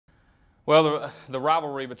Well, the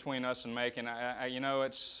rivalry between us and Macon, you know,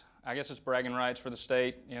 I guess it's bragging rights for the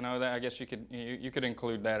state. You know, that I guess you could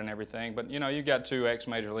include that in everything. But you know, you got two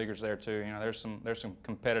ex-major leaguers there too. You know, there's some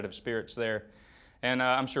competitive spirits there, and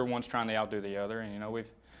I'm sure one's trying to outdo the other. And you know,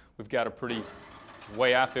 we've got a pretty,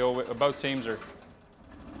 way I feel, both teams are.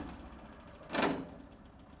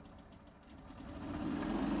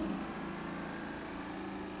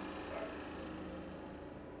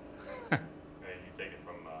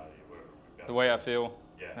 The way I feel.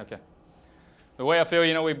 Yeah. Okay. The way I feel,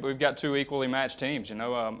 you know, we've got two equally matched teams. You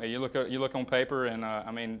know, you look on paper, and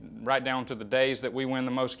I mean, right down to the days that we win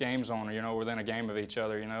the most games on, you know, within a game of each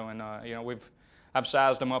other. You know, and you know, I've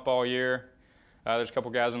sized them up all year. There's a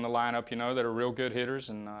couple guys in the lineup, you know, that are real good hitters,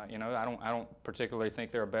 and you know, I don't particularly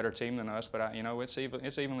think they're a better team than us, but you know, it's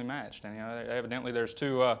evenly matched, and you know, evidently there's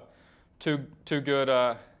two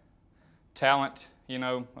good talent, you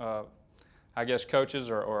know. I guess coaches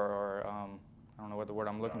or I don't know what the word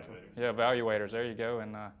I'm looking for. Yeah, evaluators. There you go.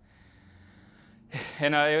 And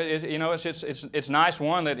you know, it's nice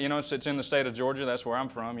one that, you know, it's in the state of Georgia. That's where I'm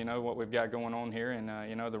from. You know what we've got going on here, and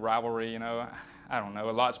you know, the rivalry. You know, I don't know.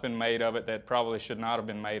 A lot's been made of it that probably should not have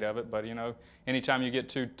been made of it. But you know, anytime you get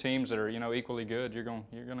two teams that are, you know, equally good, you're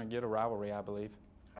gonna get a rivalry, I believe.